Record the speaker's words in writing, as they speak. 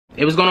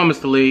Hey, what's going on,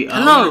 Mr. Lee?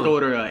 Hello. I want to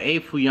order A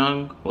for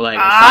Young. Or like,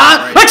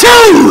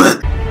 Achoo!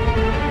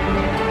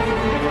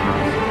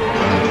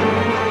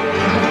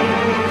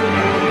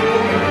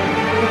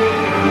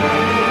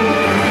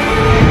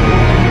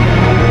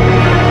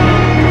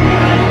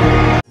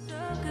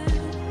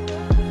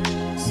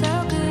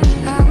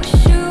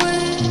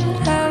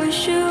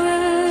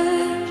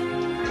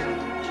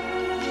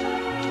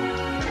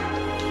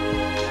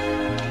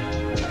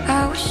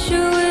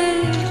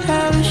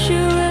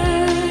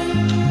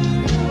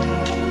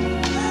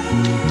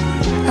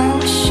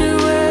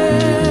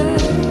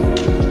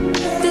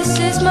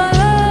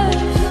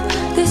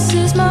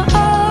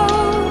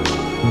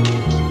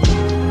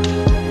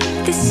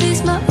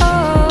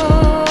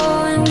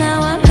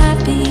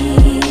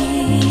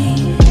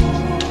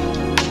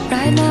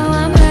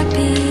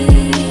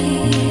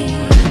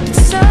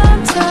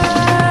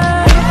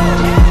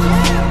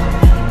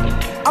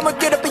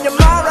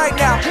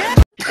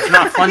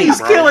 not funny, He's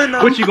bro. killing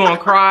them. What, you gonna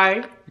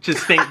cry?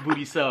 Just think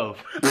booty self.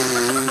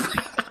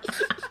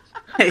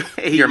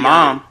 Hey, your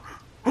mom.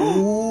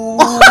 Ooh.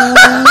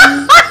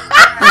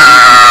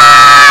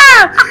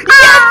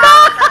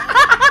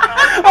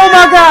 Oh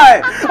my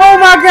god! Oh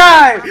my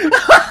god!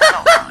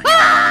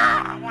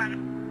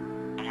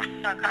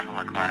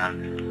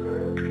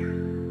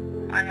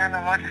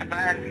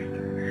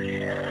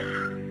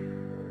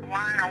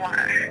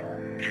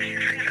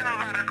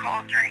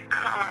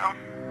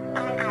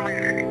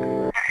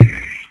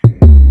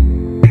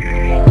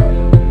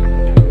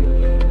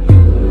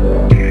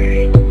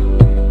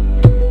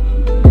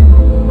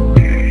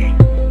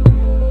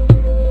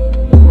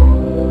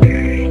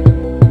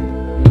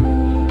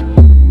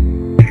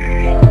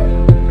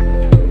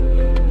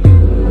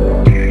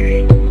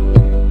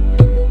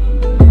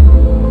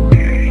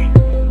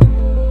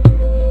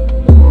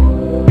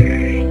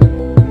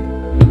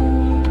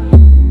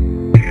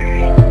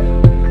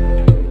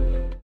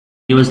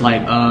 It was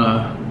like,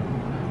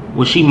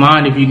 would she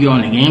mind if you get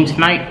on the game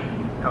tonight?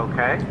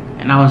 Okay.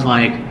 And I was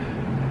like,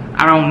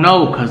 I don't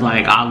know, cause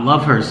like I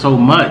love her so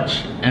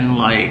much, and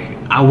like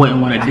I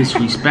wouldn't want to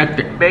disrespect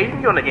her. Babe, you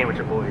can go on the game with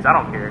your boys. I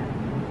don't care.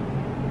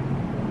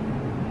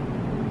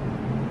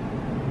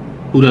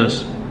 Who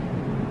does?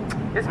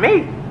 It's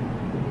me.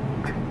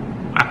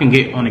 I can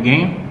get on the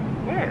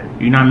game. Yeah.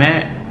 You not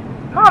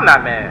mad? No, I'm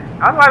not mad.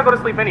 I'm about to go to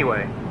sleep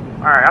anyway.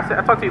 All right.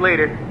 I'll talk to you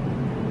later.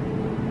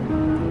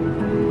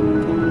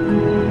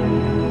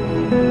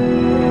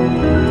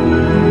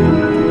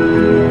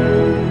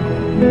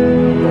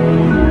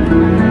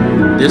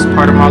 This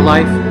part of my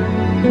life,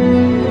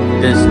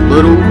 this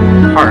little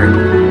part,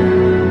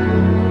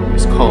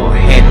 is called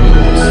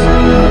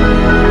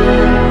happiness.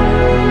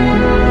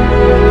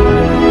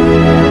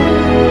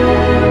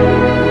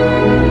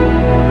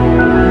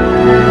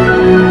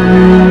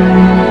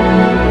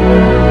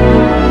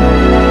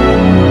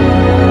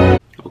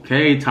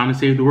 Okay, time to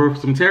save the world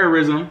from some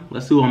terrorism.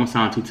 Let's see who I'm gonna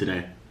sign to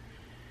today.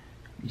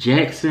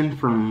 Jackson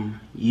from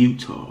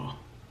Utah.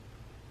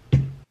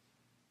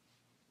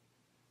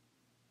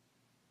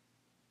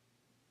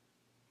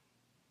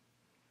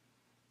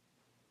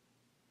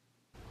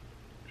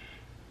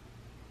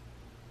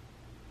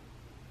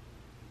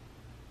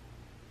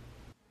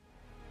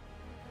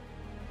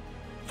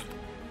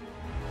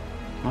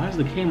 Why is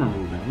the camera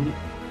moving?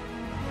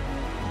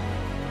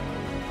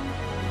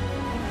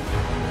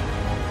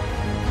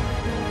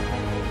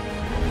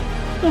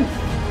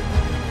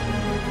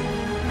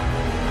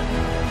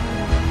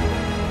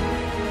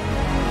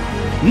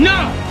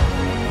 No!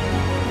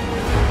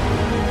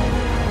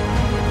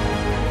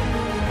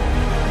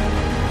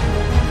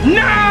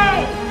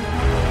 No!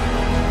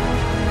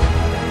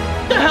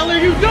 What the hell are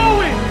you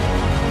doing?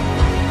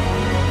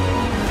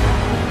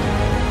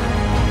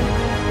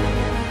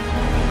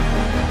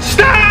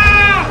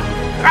 Stop!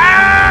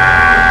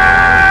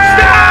 Ah!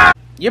 Stop!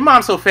 Your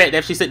mom's so fat that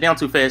if she sit down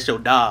too fast, she'll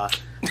die.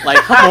 Like,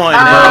 come on,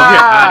 Bro, man.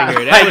 get out of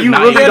here. That Like, was you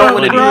not really even don't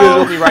want to do funny. this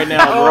with me right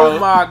now, bro. Oh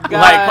my god.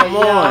 Like, come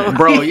on.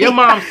 Bro, your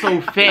mom's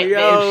so fat that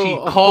if she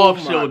coughs, oh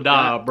my she'll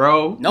die,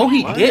 bro. No,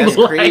 he didn't. It's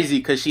Like- crazy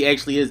because she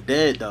actually is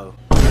dead, though.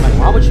 Like,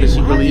 why would you? She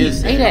really is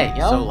say dead. that,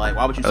 yo? So, like,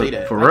 why would you say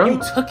that? For Like, real?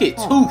 you took it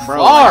too far,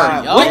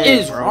 like, yo. What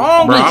is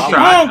wrong Bro, with I'm you?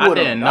 trying- Wrong with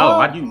I him, didn't know.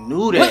 dog? You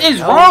knew that. What is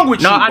yo. wrong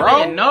with No, you, I bro?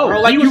 didn't know.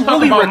 Bro, like, He you was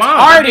talking really about mom.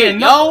 I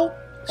didn't retarded, yo.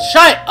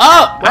 Shut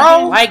up,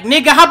 bro. Like,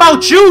 nigga, how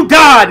about you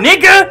die,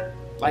 nigga?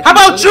 Like, How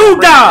about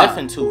you die?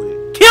 into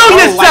it. Kill Bro,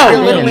 yourself. like,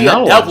 You're literally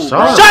no, a devil, I'm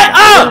bro. sorry. Shut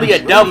up. Really a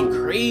devil.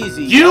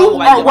 Crazy. You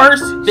yo. are worse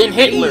than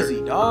Hitler.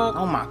 Crazy, dog.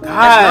 Oh my That's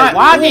god. not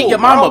Why cool, didn't your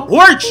bro. mom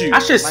abort you? I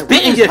should Like, spit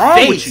what in is your wrong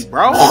face, with you,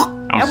 bro.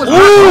 That was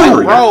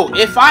Ooh, bro,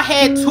 if I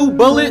had 2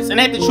 bullets and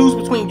had to choose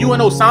between you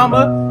and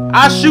Osama,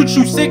 I'd shoot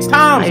you 6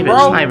 times, It's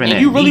bro. not even And that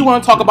you really deep.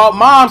 want to talk about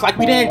moms like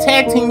we didn't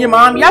tag team your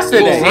mom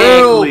yesterday.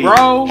 Exactly.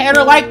 Bro. Had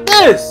her like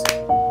this.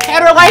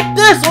 Had her like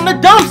this on the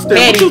dumpster.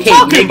 What you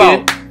talking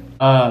about?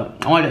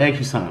 I wanted to ask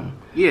you something.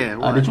 Yeah,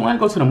 Did you want to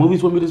go to the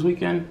movies with me this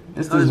weekend?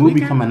 It's this this movie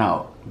weekend? coming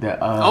out.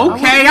 That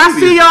Okay, I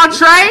see y'all,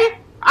 Trey.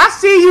 I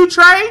see you,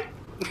 Trey.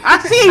 I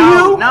see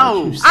you.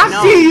 No,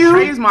 I see you.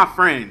 Trey is my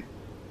friend.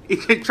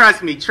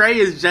 Trust me, Trey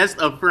is just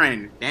a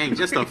friend. Dang,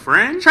 just a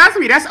friend? Trust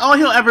me, that's all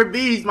he'll ever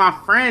be. He's my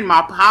friend,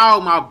 my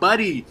pal, my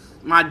buddy,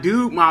 my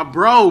dude, my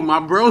bro, my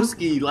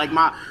broski, like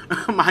my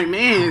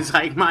man's,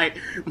 like my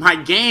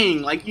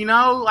gang, like, you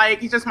know, like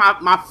he's just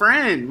my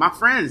friend,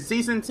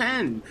 season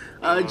 10,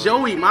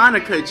 Joey,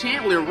 Monica,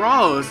 Chandler,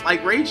 Ross,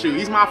 like Rachel,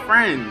 he's my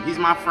friend.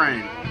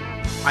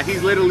 Like,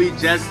 he's literally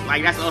just,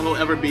 like, that's all he'll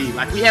ever be.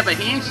 Like, we have a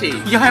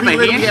handshake. You have a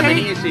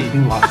handshake?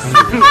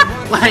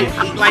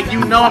 like,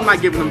 you know I'm not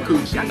giving him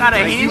coochie. I got a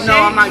handshake? You know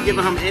I'm not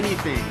giving him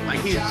anything.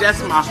 Like, he's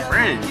just my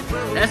friend.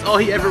 That's all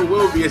he ever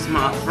will be, is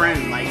my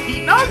friend. Like,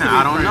 he knows me.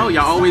 I don't know.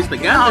 Y'all always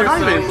together.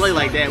 Don't even play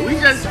like that. We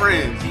just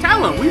friends.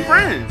 Tell him. We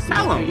friends.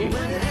 Tell him.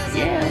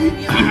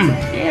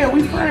 Yeah,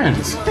 we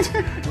friends.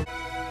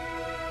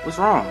 What's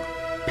wrong?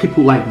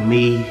 People like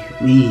me,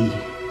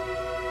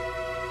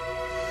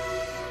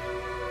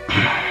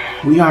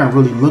 we aren't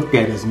really looked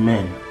at as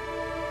men.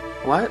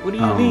 What? What do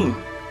you mean?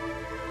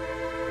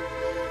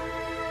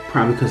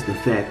 Probably because the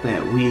fact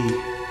that we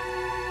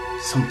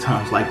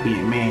sometimes like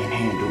being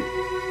manhandled.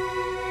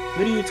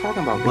 What are you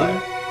talking about, buddy?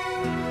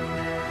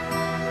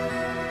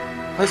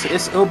 Listen,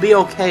 it'll be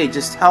okay.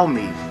 Just tell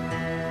me.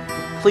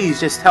 Please,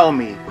 just tell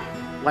me.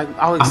 Like,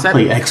 I'll accept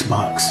I play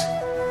Xbox.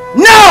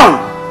 No!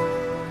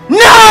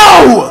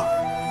 No!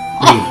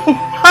 Baby. Oh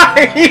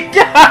my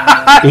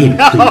God! Baby,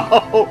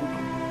 no!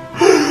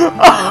 please.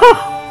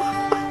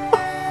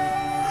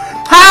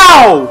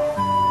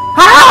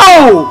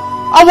 How?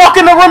 I walk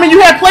in the room and you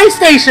have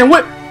PlayStation.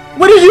 What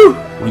are you?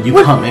 When you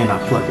come in, I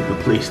plug in the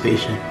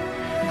PlayStation,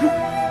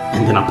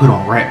 and then I put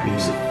on rap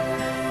music.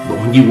 But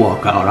when you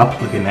walk out, I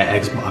plug in that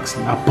Xbox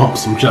and I bump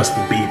some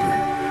Justin Bieber.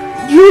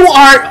 You're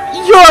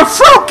a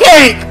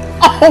fruitcake.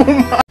 Oh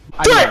my!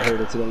 I never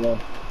heard it to the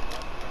left.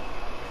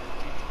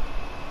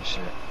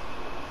 Shit.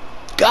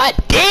 God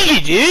dang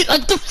it, dude!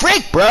 What the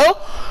frick, bro?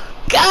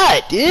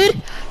 God,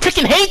 dude!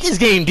 Freaking hate this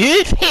game,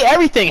 dude! Hate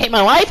everything! Hate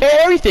my life! Hate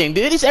everything,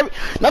 dude!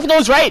 Nothing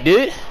goes right,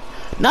 dude!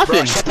 Nothing!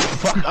 Bro, shut the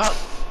fuck up.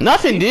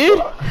 Nothing, dude!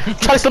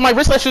 Tried to steal my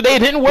wrist yesterday, it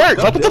didn't work!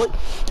 Like,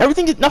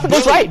 nothing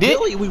goes right, dude!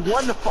 Billy, we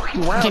won the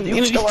fucking round,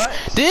 dude! Dude,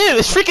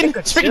 it's freaking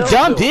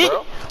dumb, dude!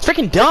 It's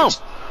freaking dumb!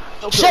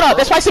 Shut up!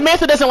 That's why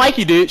Samantha doesn't like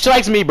you, dude! She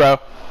likes me, bro!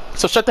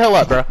 So shut the hell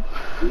up, bro!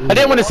 I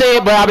didn't want to say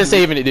it, but I've been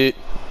saving it, dude!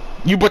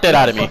 You brought that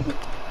out of me!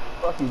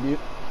 Fuck you, dude!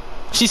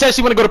 She said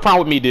she wanna go to prom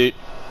with me, dude!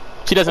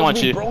 She doesn't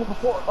want you. Bro,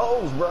 before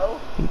O's, bro.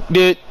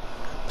 Dude,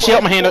 she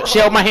held my hand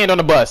on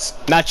the bus,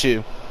 not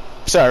you.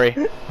 Sorry.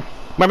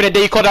 Remember that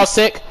day you called out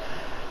sick?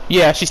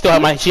 Yeah, she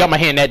held my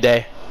hand that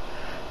day.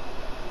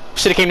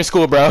 Shoulda came to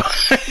school, bro.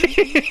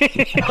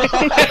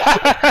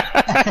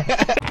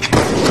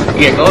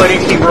 Yeah, go ahead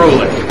and keep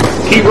rolling.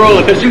 Keep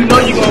rolling, because you know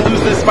you're going to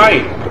lose this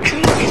fight.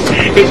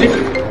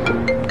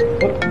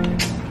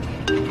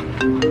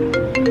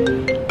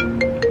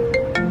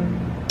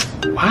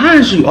 Why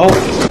is you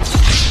always...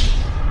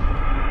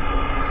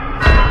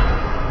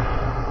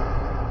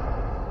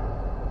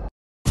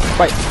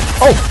 Right.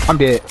 Oh, I'm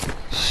dead.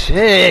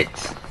 Shit.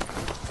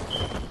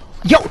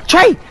 Yo,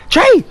 Trey!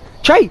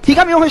 He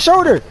got me on his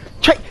shoulder.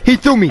 Trey, he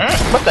threw me.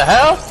 What the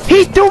hell?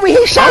 He threw me.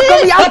 He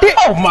shotgunned me out there.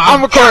 Oh my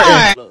I'm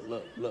recording.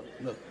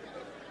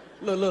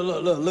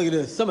 Look at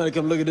this. Somebody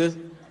come look at this.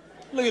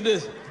 Look at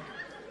this.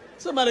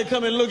 Somebody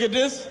come and look at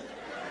this.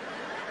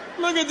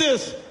 Look at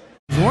this.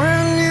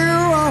 When you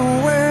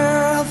are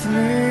with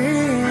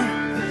me,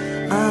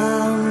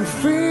 I'm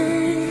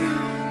free.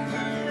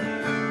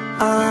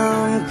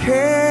 I'm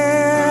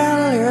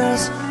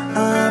careless,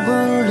 I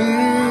believe.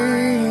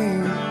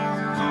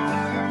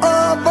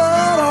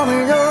 But all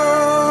the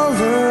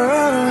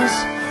others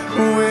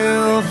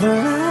will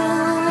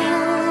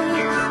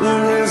fly.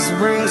 This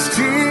brings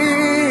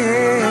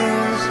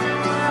tears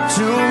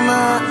to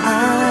my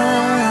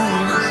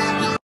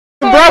eyes.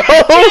 Bro,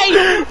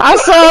 I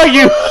saw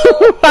you.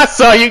 I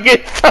saw you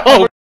get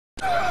thrown.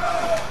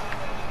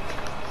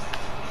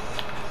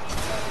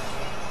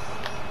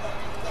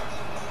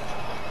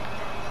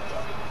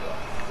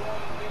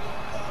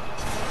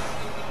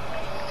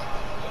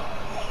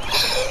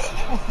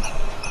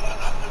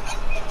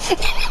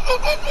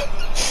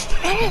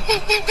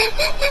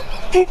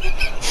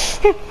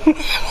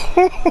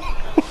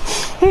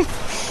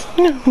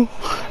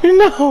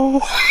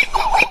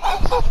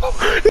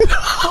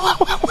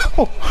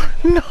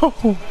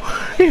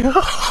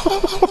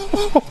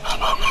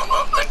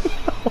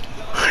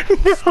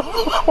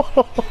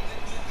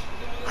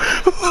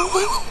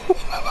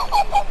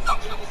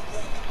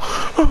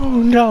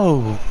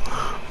 No.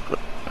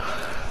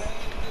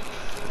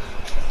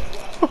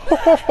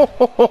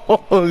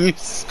 Oh, you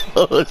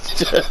so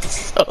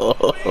just so.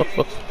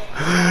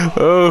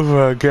 Oh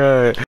my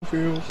god.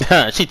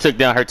 She took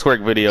down her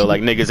twerk video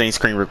like niggas ain't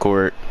screen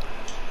record.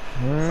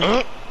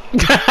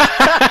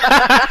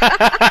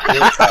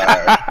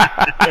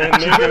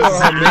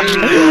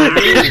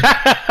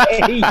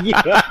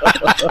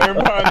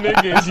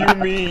 Niggas you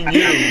mean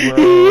you,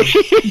 bro.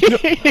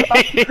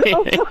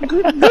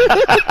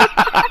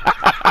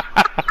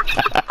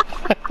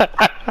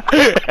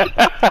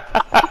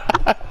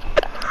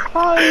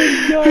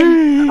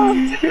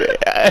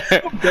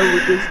 I'm done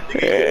with this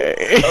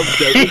nigga. I'm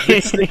done with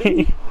this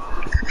nigga.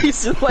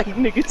 He's just like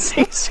niggas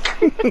ain't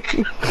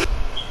screaming.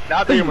 Nah,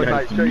 I think it was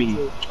nice straight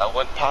too. I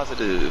went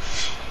positive.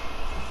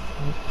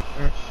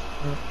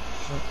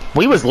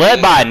 We was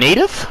led by a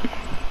native?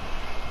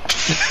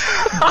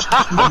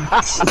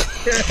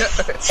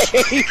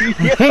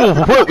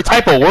 What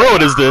type of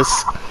world is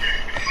this?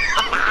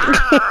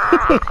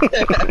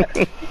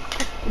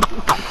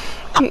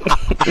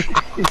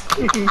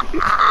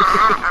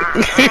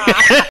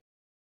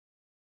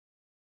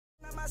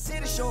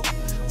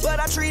 But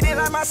I treat it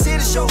like my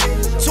city show.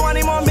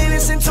 20 more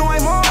minutes into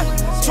I'm on.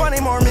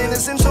 20 more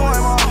minutes into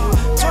I'm on.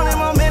 20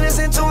 more minutes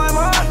into I'm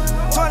on.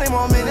 20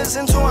 more minutes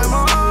into